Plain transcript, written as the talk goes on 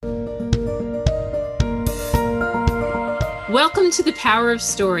Welcome to The Power of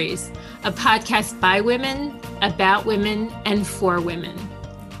Stories, a podcast by women, about women, and for women.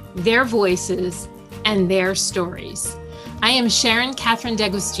 Their voices and their stories. I am Sharon Catherine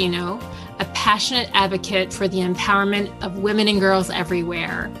D'Agostino, a passionate advocate for the empowerment of women and girls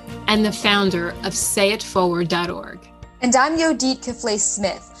everywhere, and the founder of sayitforward.org. And I'm Yodit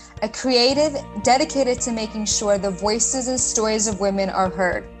Kifle-Smith, a creative dedicated to making sure the voices and stories of women are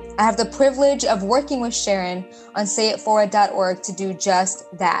heard. I have the privilege of working with Sharon on sayitforward.org to do just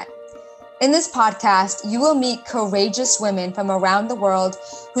that. In this podcast, you will meet courageous women from around the world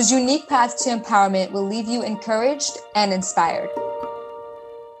whose unique path to empowerment will leave you encouraged and inspired.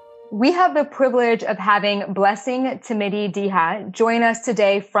 We have the privilege of having Blessing Timidi Digha join us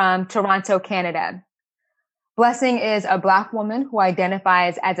today from Toronto, Canada. Blessing is a Black woman who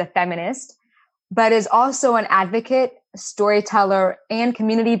identifies as a feminist, but is also an advocate, storyteller, and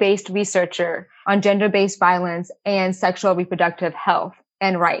community-based researcher on gender-based violence and sexual reproductive health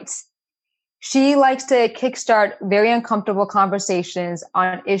and rights. She likes to kickstart very uncomfortable conversations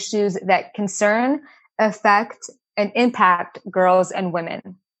on issues that concern, affect, and impact girls and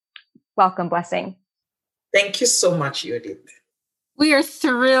women. Welcome, Blessing. Thank you so much, Judith. We are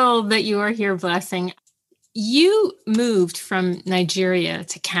thrilled that you are here, Blessing. You moved from Nigeria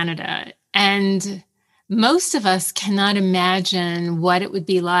to Canada, and most of us cannot imagine what it would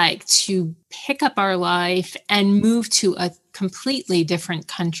be like to pick up our life and move to a completely different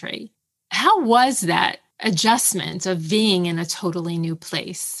country. How was that adjustment of being in a totally new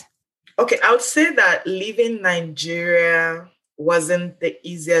place? Okay, I would say that leaving Nigeria wasn't the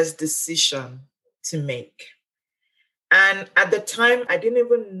easiest decision to make. And at the time, I didn't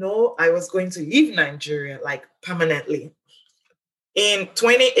even know I was going to leave Nigeria, like permanently. In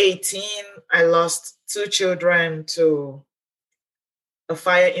 2018, I lost 2 children to a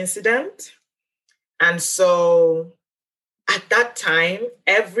fire incident. And so at that time,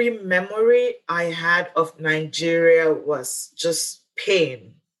 every memory I had of Nigeria was just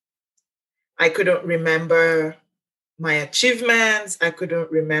pain. I couldn't remember my achievements. I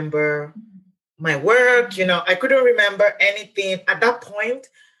couldn't remember my work. I couldn't remember anything. At that point,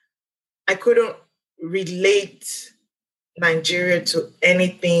 I couldn't relate Nigeria to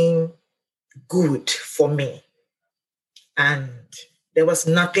anything good for me. And there was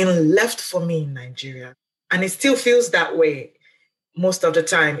nothing left for me in Nigeria. And it still feels that way most of the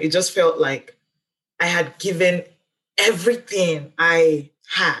time. It just felt like I had given everything I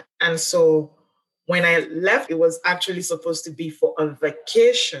had. And so when I left, it was actually supposed to be for a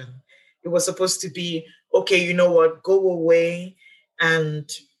vacation. It was supposed to be, okay, you know what, go away and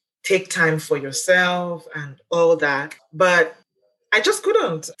take time for yourself and all that. But I just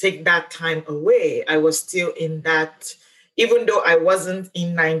couldn't take that time away. I was still in that, even though I wasn't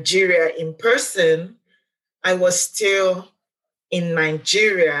in Nigeria in person, I was still in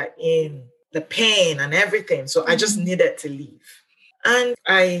Nigeria in the pain and everything. So I just needed to leave. And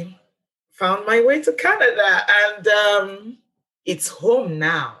I found my way to Canada, and it's home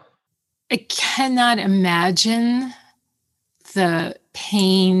now. I cannot imagine the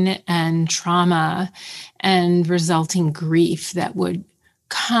pain and trauma and resulting grief that would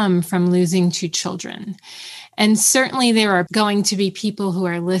come from losing 2 children. And certainly there are going to be people who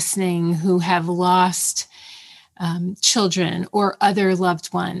are listening who have lost children or other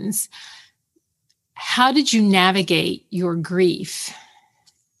loved ones. How did you navigate your grief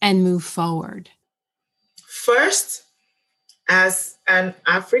and move forward? First, as an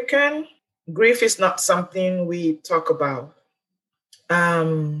African, grief is not something we talk about.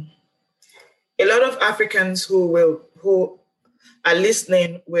 A lot of Africans who are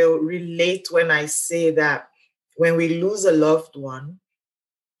listening will relate when I say that when we lose a loved one,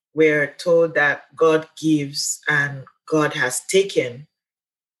 we're told that God gives and God has taken.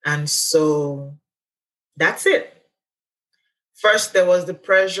 And so that's it. First, there was the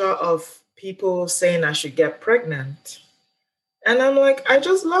pressure of people saying I should get pregnant. And I'm like, I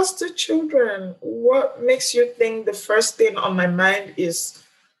just lost 2 children. What makes you think the first thing on my mind is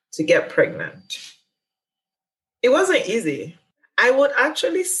to get pregnant? It wasn't easy. I would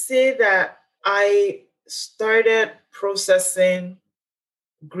actually say that I started processing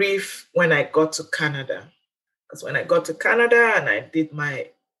grief when I got to Canada. Because when I got to Canada and I did my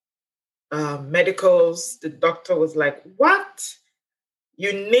medicals, the doctor was like, what?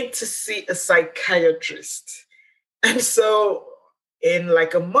 You need to see a psychiatrist. And so in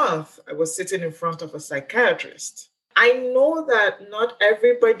like a month, I was sitting in front of a psychiatrist. I know that not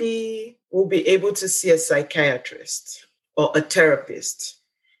everybody will be able to see a psychiatrist or a therapist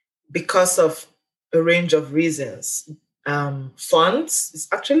because of a range of reasons. Funds is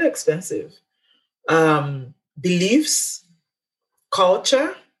actually expensive. Beliefs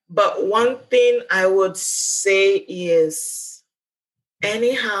culture. But one thing I would say is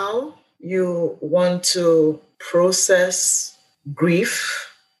anyhow you want to process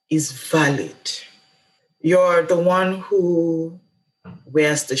grief is valid. You're the one who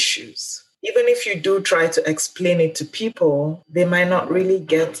wears the shoes. Even if you do try to explain it to people, they might not really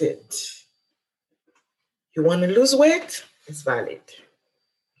get it. You want to lose weight? It's valid.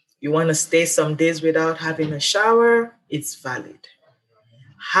 You want to stay some days without having a shower? It's valid.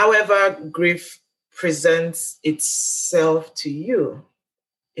 However, grief presents itself to you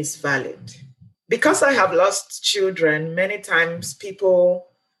is valid. Because I have lost children, many times people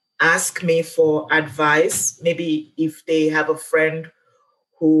ask me for advice. Maybe if they have a friend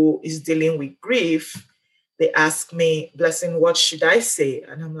who is dealing with grief, they ask me, Blessing, what should I say?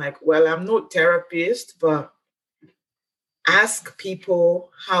 And I'm like, well, I'm no therapist, but ask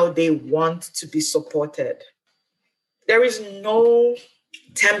people how they want to be supported. There is no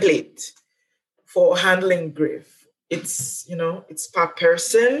template for handling grief. It's per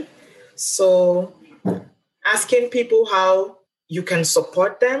person. So asking people how you can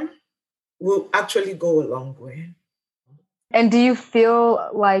support them will actually go a long way. And do you feel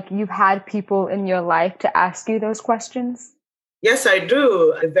like you've had people in your life to ask you those questions? Yes, I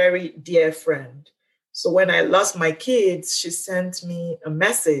do. A very dear friend. So when I lost my kids, she sent me a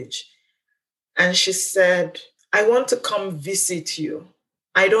message and she said, I want to come visit you.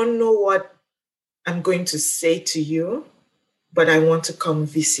 I don't know what I'm going to say to you, but I want to come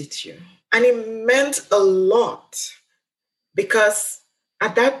visit you. And it meant a lot because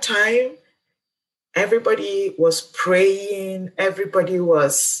at that time, everybody was praying. Everybody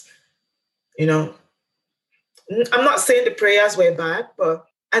was, I'm not saying the prayers were bad, but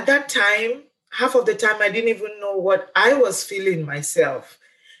at that time, half of the time, I didn't even know what I was feeling myself.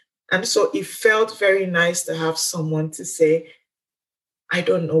 And so it felt very nice to have someone to say, I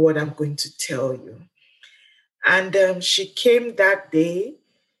don't know what I'm going to tell you. And she came that day.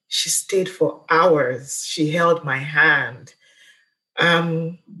 She stayed for hours. She held my hand.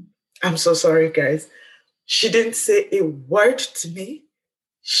 I'm so sorry, guys. She didn't say a word to me.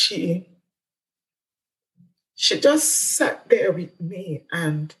 She just sat there with me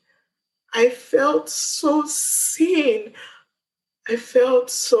and I felt so seen. I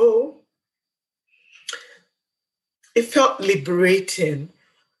felt it felt liberating.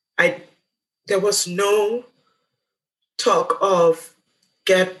 There was no talk of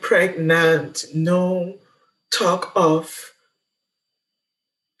get pregnant, no talk of,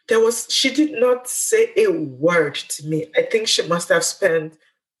 she did not say a word to me. I think she must have spent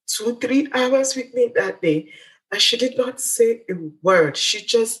 2-3 hours with me that day. And she did not say a word. She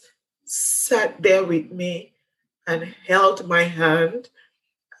just sat there with me and held my hand.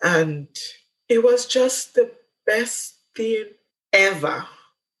 And it was just the best thing ever.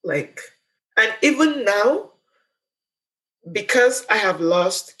 And even now, because I have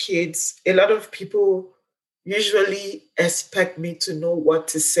lost kids, a lot of people usually expect me to know what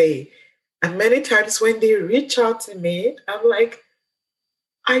to say. And many times when they reach out to me, I'm like,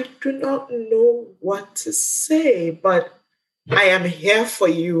 I do not know what to say, but I am here for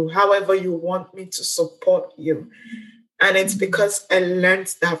you, however you want me to support you. And it's because I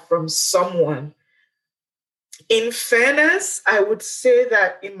learned that from someone. In fairness, I would say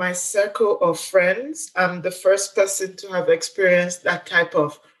that in my circle of friends, I'm the first person to have experienced that type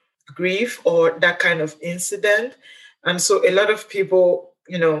of grief or that kind of incident. And so a lot of people,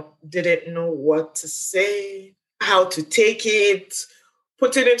 didn't know what to say, how to take it,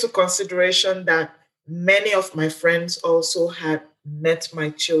 putting into consideration that many of my friends also had met my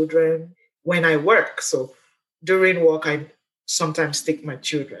children when I work. So during work, I sometimes take my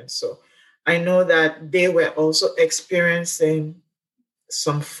children. So I know that they were also experiencing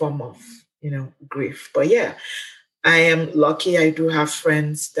some form of, grief. But yeah, I am lucky. I do have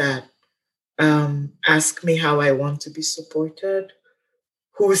friends that ask me how I want to be supported,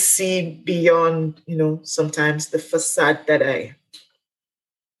 who see beyond, sometimes the facade that I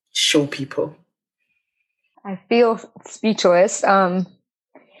show people. I feel speechless. But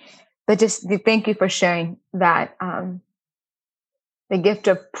just thank you for sharing that. The gift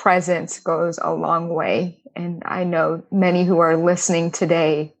of presence goes a long way. And I know many who are listening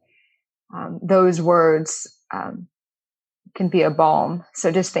today, those words can be a balm.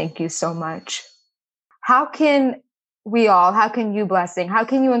 So just thank you so much. How can you, Blessing, how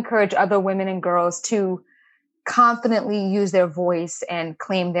can you encourage other women and girls to confidently use their voice and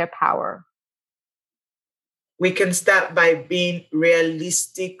claim their power? We can start by being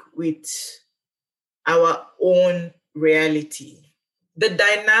realistic with our own reality. The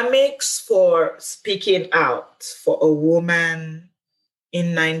dynamics for speaking out for a woman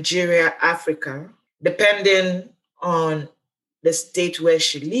in Nigeria, Africa, depending on the state where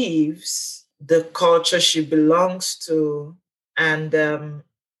she lives, the culture she belongs to, and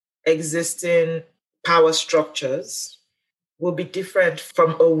existing power structures will be different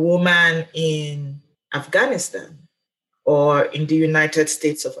from a woman in Afghanistan or in the United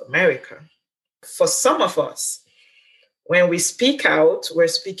States of America. For some of us, when we speak out, we're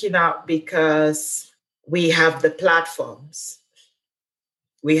speaking out because we have the platforms,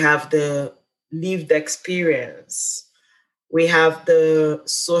 we have the lived experience, we have the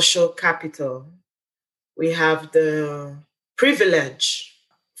social capital, we have the privilege.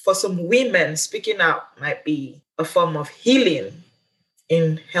 For some women, speaking out might be a form of healing.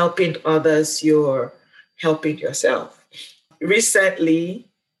 In helping others, you're helping yourself. Recently,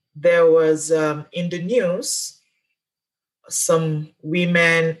 there was in the news, some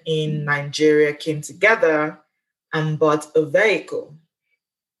women in Nigeria came together and bought a vehicle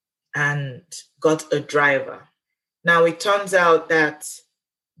and got a driver. Now, it turns out that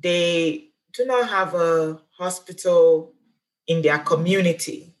they do not have a hospital in their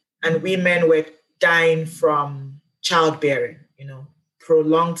community, and women were dying from childbearing,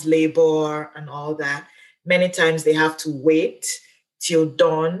 prolonged labor and all that. Many times they have to wait till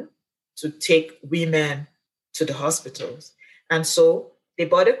dawn to take women to the hospitals. And so they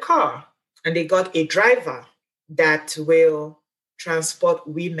bought a car and they got a driver that will transport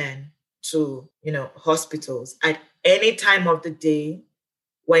women to, hospitals at any time of the day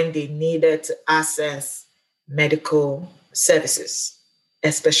when they needed to access medical services,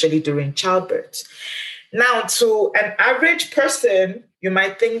 especially during childbirth. Now, to an average person, you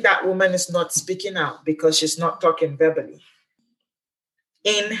might think that woman is not speaking out because she's not talking verbally.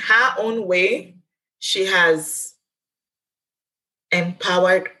 In her own way, she has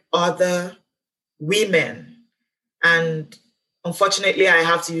empowered other women. And unfortunately, I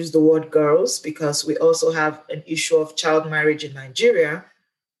have to use the word girls because we also have an issue of child marriage in Nigeria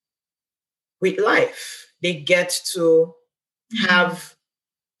with life. They get to have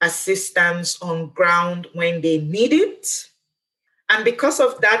assistance on ground when they need it. And because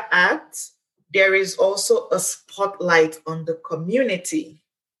of that act, there is also a spotlight on the community,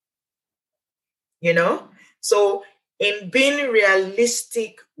 So in being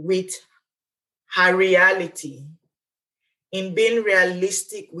realistic with her reality, in being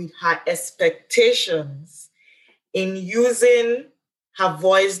realistic with her expectations, in using her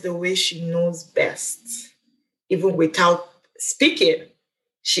voice the way she knows best, even without speaking,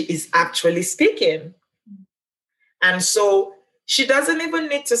 she is actually speaking. And so she doesn't even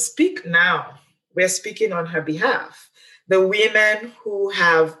need to speak now. We're speaking on her behalf. The women who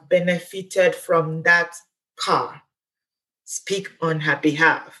have benefited from that car speak on her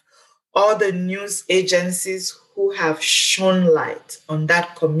behalf. All the news agencies who have shone light on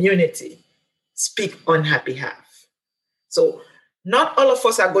that community speak on her behalf. So not all of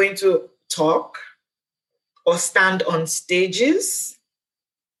us are going to talk or stand on stages,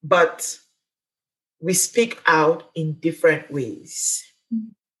 but we speak out in different ways.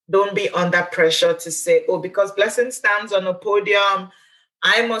 Don't be under pressure to say, because Blessing stands on a podium,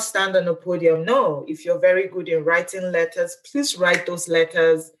 I must stand on a podium. No, if you're very good in writing letters, please write those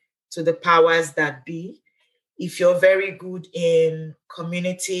letters to the powers that be. If you're very good in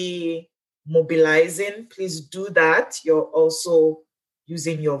community mobilizing, please do that. You're also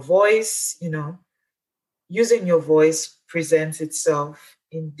using your voice, Using your voice presents itself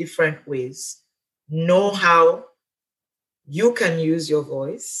in different ways. Know how you can use your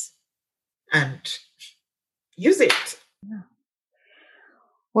voice and use it. Yeah.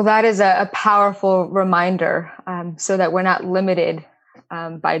 Well, that is a powerful reminder so that we're not limited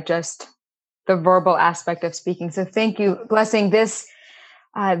by just the verbal aspect of speaking. So thank you, Blessing. This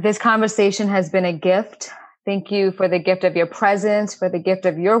conversation has been a gift. Thank you for the gift of your presence, for the gift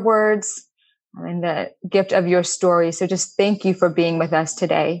of your words, and the gift of your story. So just thank you for being with us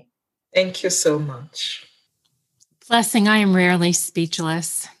today. Thank you so much. Blessing, I am rarely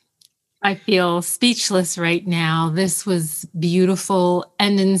speechless. I feel speechless right now. This was beautiful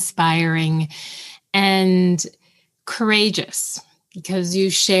and inspiring and courageous because you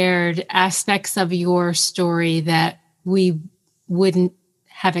shared aspects of your story that we wouldn't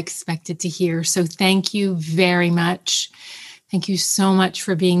have expected to hear. So thank you very much. Thank you so much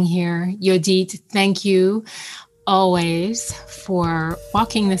for being here. Yodit, thank you always for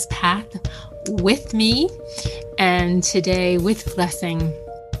walking this path with me and today with Blessing.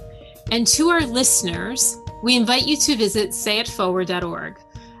 And to our listeners, we invite you to visit sayitforward.org,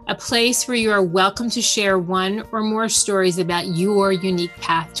 a place where you are welcome to share one or more stories about your unique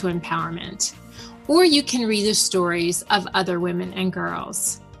path to empowerment. or you can read the stories of other women and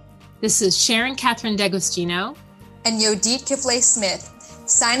girls. This is Sharon Catherine D'Agostino and Yodit Kifle Smith,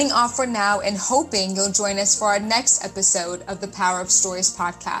 signing off for now and hoping you'll join us for our next episode of the Power of Stories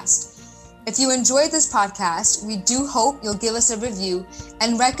podcast. If you enjoyed this podcast, we do hope you'll give us a review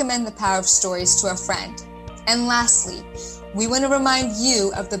and recommend the Power of Stories to a friend. And lastly, we want to remind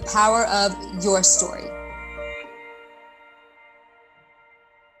you of the power of your story.